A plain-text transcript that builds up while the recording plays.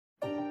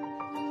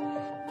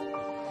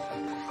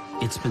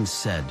It's been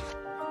said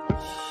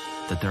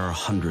that there are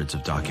hundreds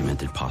of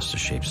documented pasta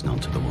shapes known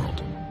to the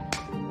world.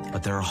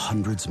 But there are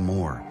hundreds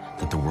more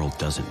that the world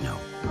doesn't know.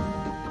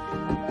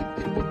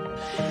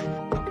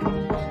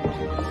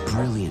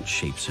 Brilliant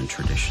shapes and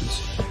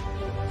traditions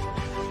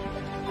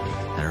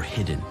that are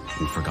hidden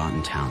in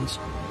forgotten towns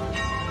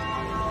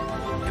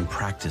and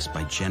practiced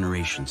by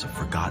generations of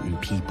forgotten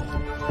people.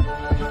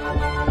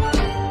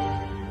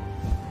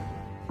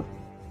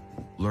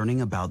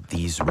 Learning about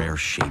these rare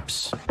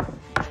shapes,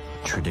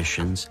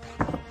 traditions,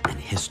 and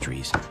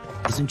histories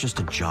isn't just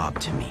a job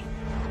to me.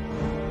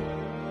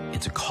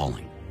 It's a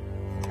calling.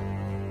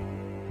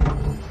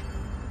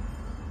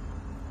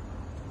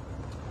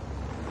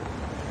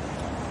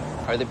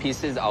 Are the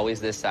pieces always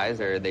this size,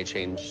 or they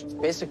change?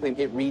 Basically,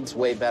 it reads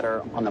way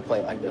better on the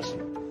plate like this.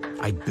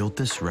 I built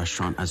this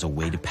restaurant as a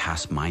way to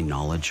pass my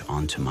knowledge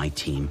on to my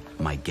team,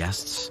 my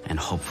guests, and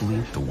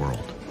hopefully the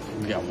world.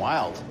 We got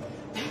wild.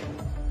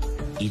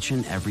 Each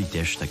and every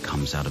dish that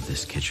comes out of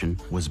this kitchen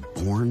was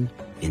born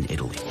in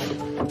Italy.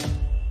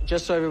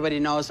 Just so everybody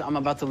knows, I'm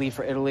about to leave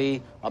for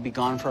Italy. I'll be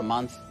gone for a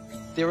month.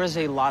 There is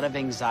a lot of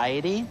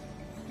anxiety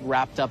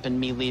wrapped up in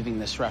me leaving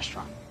this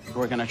restaurant.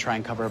 We're gonna try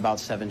and cover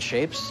about 7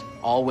 shapes,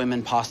 all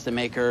women pasta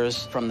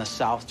makers from the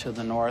south to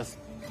the north.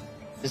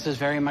 This is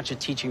very much a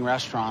teaching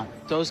restaurant.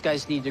 Those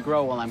guys need to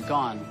grow while I'm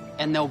gone,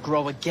 and they'll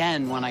grow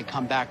again when I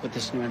come back with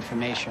this new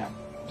information.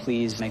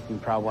 Please make me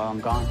proud while I'm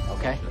gone,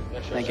 okay?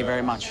 Thank you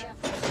very much.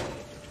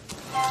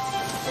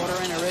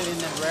 Order in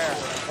Arabian and rare.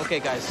 Okay,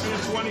 guys.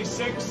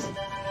 226.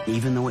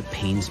 Even though it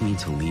pains me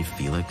to leave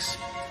Felix,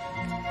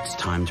 it's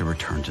time to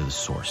return to the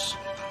source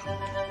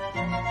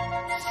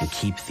and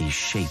keep these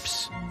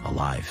shapes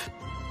alive.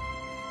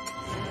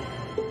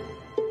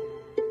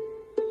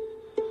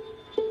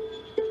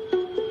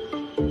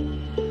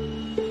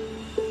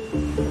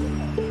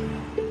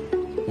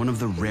 One of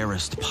the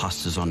rarest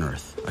pastas on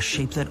Earth, a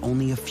shape that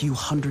only a few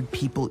hundred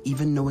people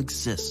even know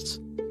exists,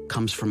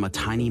 comes from a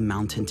tiny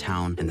mountain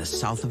town in the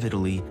south of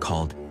Italy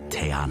called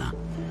Teana.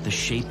 The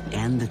shape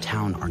and the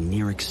town are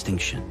near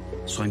extinction,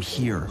 so I'm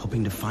here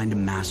hoping to find a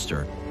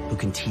master who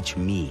can teach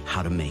me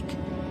how to make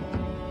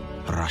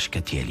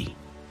rascatielli.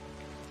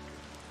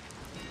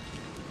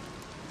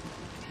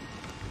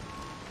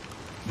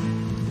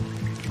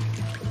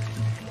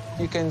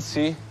 You can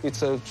see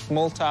it's a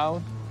small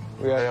town.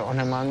 We are on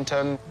a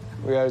mountain.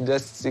 We are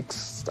just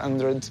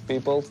 600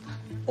 people.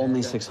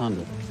 Only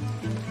 600.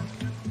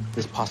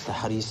 This pasta,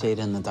 how do you say it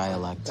in the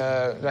dialect?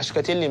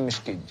 Rascatielli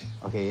mishkij.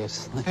 Okay,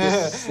 yes.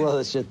 Slow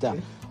this shit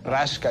down.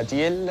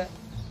 Rascatiel.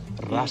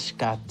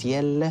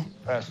 Rascatielle.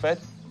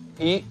 Perfect.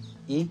 I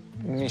I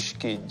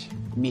mishkij.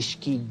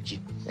 mishkij.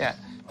 Yeah.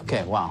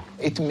 Okay, wow.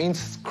 It means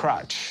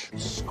scratch.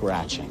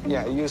 Scratching.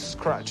 Yeah, you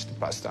scratch the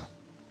pasta.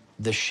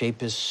 The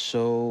shape is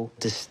so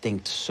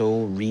distinct,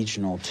 so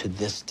regional to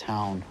this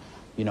town.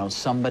 You know,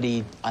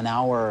 somebody an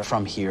hour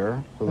from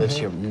here who lives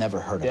here, never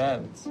heard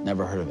of it.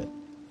 Never heard of it.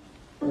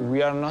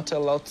 We are not a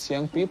lot of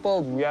young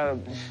people. We are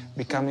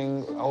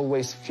becoming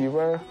always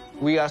fewer.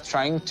 We are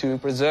trying to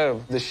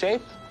preserve the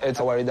shape. It's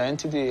our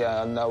identity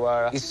and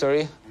our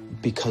history.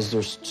 Because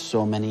there's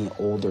so many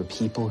older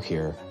people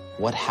here,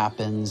 what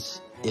happens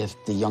if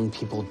the young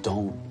people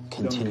don't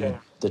continue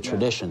the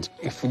traditions?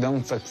 If we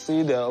don't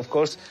succeed, of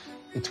course,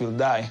 it will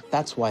die.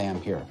 That's why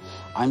I'm here.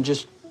 I'm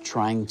just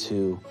trying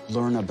to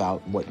learn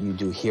about what you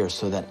do here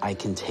so that I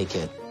can take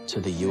it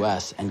to the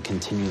US and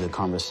continue the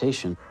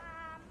conversation.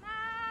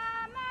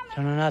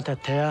 Sono nata a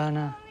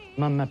Teana,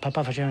 mamma e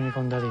papà facevano I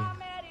contadini.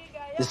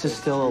 This is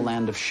still a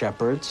land of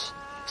shepherds,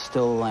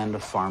 still a land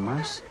of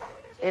farmers.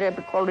 Era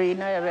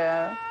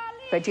piccolina,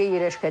 facevi i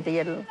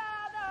rascatielli.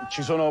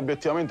 Ci sono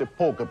obiettivamente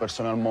poche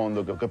persone al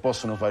mondo che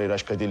possono fare I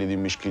rascatielli di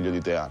mischiglio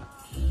di Teana.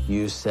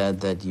 You said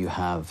that you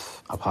have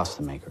a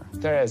pasta maker.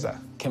 Teresa.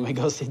 Can we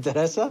go see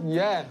Teresa?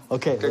 Yeah.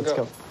 Okay, let's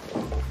go.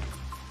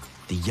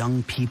 The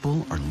young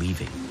people are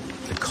leaving.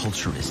 The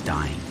culture is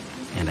dying.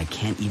 And I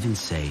can't even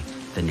say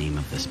the name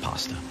of this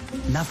pasta.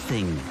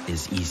 Nothing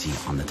is easy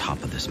on the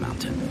top of this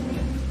mountain.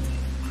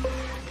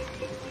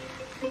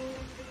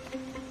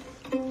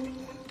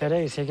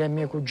 Teresa, che è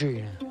mia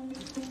cugina.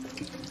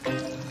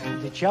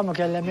 Diciamo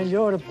che è la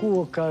migliore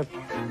cuoca.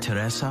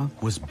 Teresa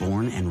was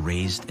born and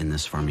raised in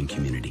this farming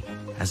community.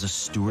 As a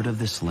steward of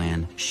this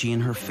land, she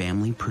and her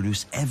family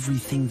produce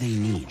everything they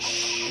need.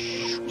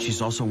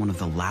 She's also one of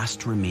the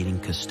last remaining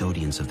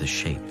custodians of the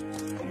shape.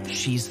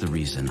 She's the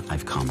reason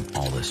I've come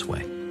all this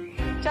way.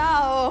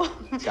 Ciao!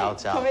 Ciao,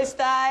 ciao. Come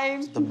stai?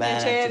 Tutto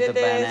bene, Piacere, tutto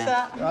bene.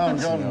 Teresa.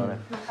 Buongiorno.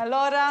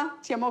 Allora,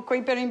 siamo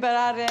qui per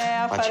imparare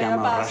a fare la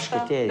Facciamo pasta.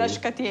 rascatielli.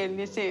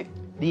 Rascatielli, sì.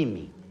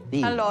 Dimmi.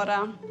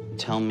 Allora,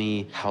 Tell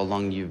me how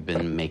long you've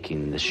been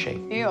making this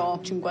shape. io ho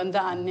 50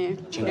 anni.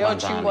 50 E ho anni.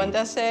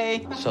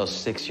 56. So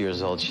 6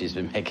 years old, she's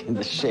been making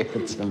this shape.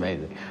 It's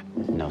amazing.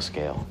 No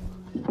scale.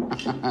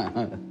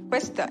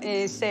 Questa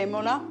è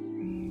semola.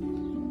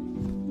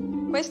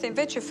 Questa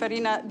invece è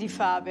farina di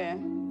fave.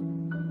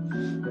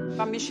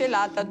 Va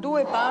miscelata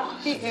 2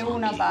 parti e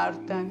una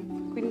parte.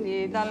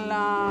 Quindi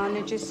dalla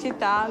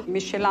necessità,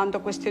 miscelando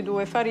queste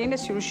due farine,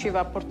 si riusciva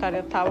a portare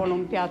a tavola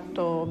un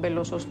piatto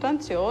bello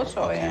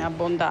sostanzioso e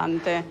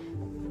abbondante.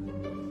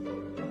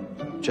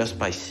 Just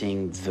by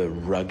seeing the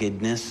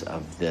ruggedness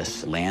of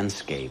this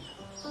landscape,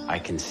 I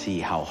can see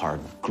how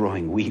hard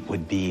growing wheat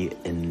would be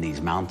in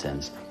these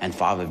mountains. And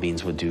fava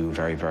beans would do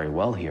very, very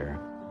well here.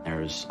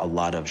 There's a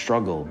lot of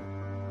struggle.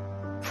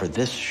 For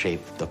this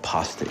shape, the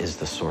pasta is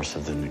the source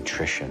of the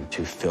nutrition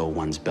to fill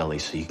one's belly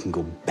so you can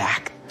go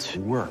back to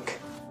work.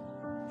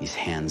 These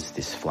hands,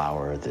 this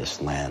flour,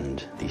 this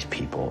land, these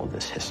people,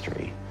 this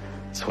history.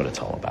 That's what it's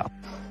all about.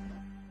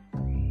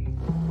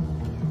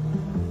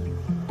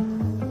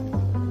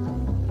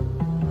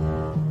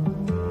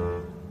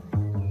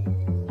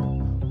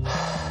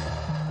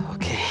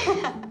 Okay.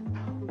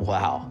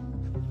 Wow.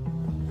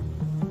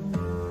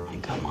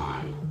 Come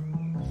on.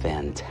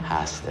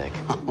 Fantastic.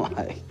 Oh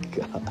my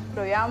God.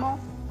 Proviamo?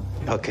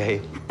 Okay.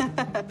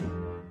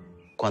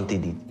 Quanti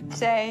di?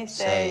 Sei.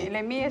 Sei.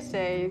 Le mie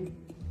 6.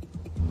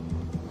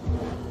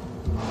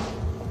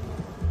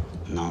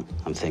 No,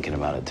 I'm thinking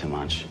about it too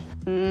much.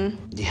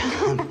 Yeah,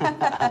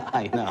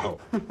 I know.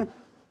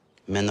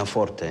 Meno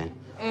forte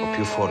o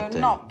più forte?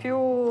 No,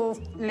 più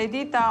le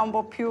dita un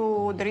po'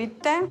 più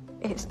dritte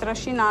e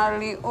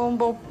strascinarli un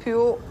po'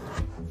 più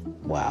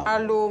Wow. a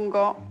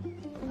lungo.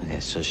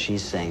 Okay, so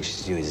she's saying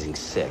she's using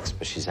 6,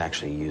 but she's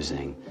actually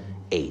using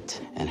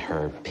 8, and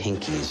her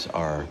pinkies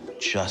are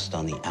just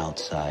on the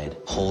outside,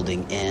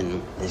 holding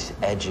in these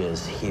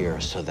edges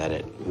here so that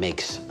it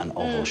makes an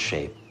oval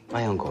shape.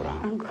 Vai ancora,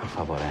 per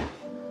favore.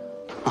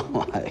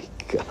 Oh my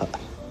God.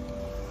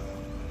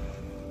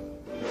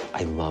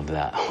 I love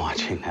that,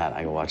 watching that.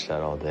 I watch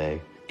that all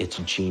day. It's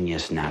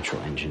genius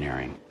natural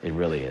engineering. It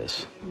really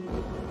is.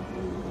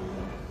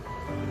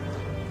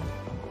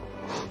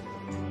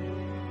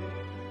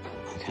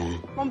 Okay.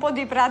 Un po'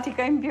 di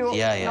pratica in più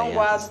non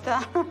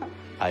guasta.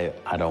 I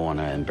don't want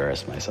to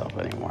embarrass myself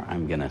anymore.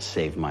 I'm going to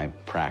save my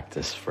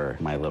practice for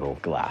my little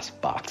glass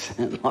box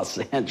in Los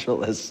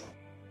Angeles.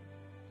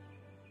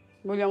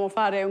 Vogliamo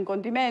fare un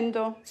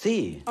condimento?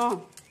 Sì.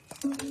 Oh.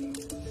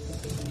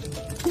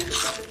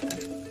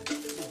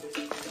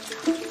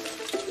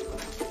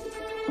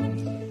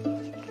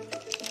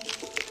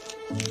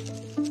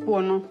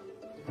 Buono.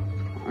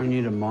 I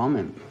need a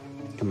moment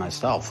to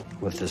myself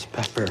with this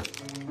pepper.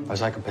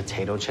 It's like a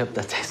potato chip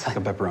that tastes like a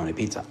pepperoni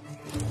pizza.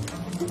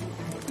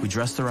 We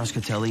dress the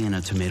rascatelli in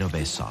a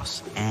tomato-based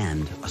sauce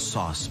and a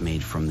sauce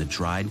made from the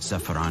dried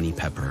zafferani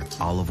pepper,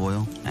 olive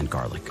oil, and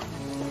garlic.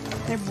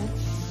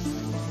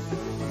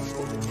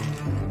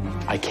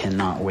 I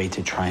cannot wait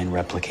to try and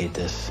replicate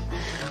this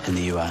in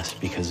the U.S.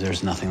 because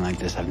there's nothing like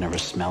this. I've never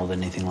smelled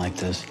anything like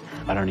this.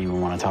 I don't even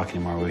want to talk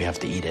anymore. We have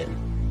to eat it.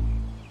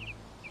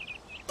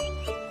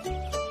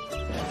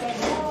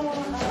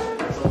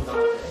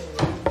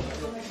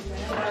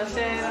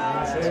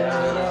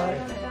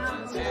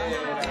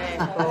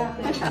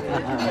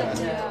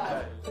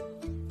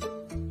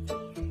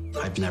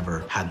 I've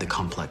never had the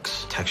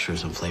complex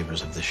textures and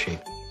flavors of this shape.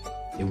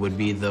 It would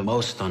be the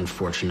most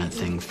unfortunate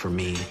thing for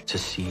me to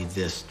see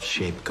this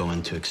shape go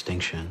into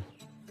extinction.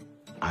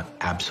 I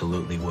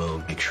absolutely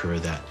will make sure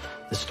that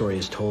the story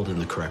is told in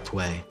the correct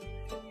way.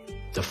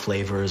 The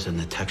flavors and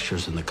the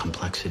textures and the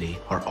complexity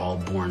are all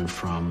born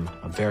from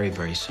a very,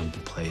 very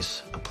simple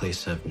place, a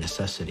place of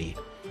necessity,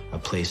 a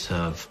place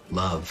of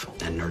love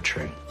and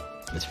nurturing.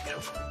 It's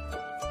beautiful.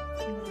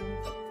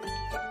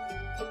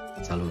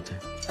 Salute.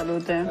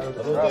 Salute.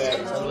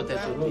 Salute a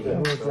tutti.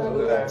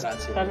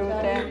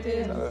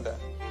 Salute.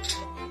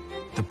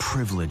 The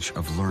privilege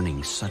of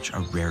learning such a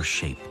rare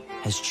shape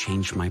has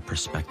changed my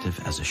perspective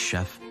as a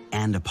chef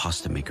and a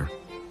pasta maker.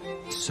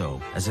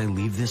 So, as I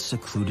leave this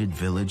secluded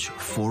village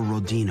for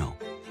Rodino,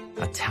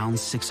 a town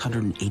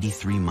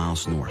 683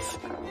 miles north,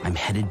 I'm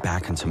headed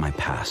back into my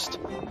past,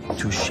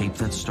 to a shape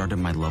that started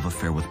my love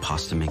affair with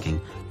pasta making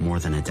more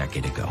than a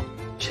decade ago.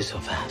 She's so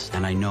fast.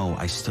 And I know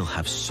I still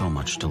have so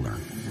much to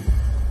learn.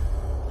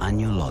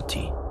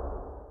 Agnolotti.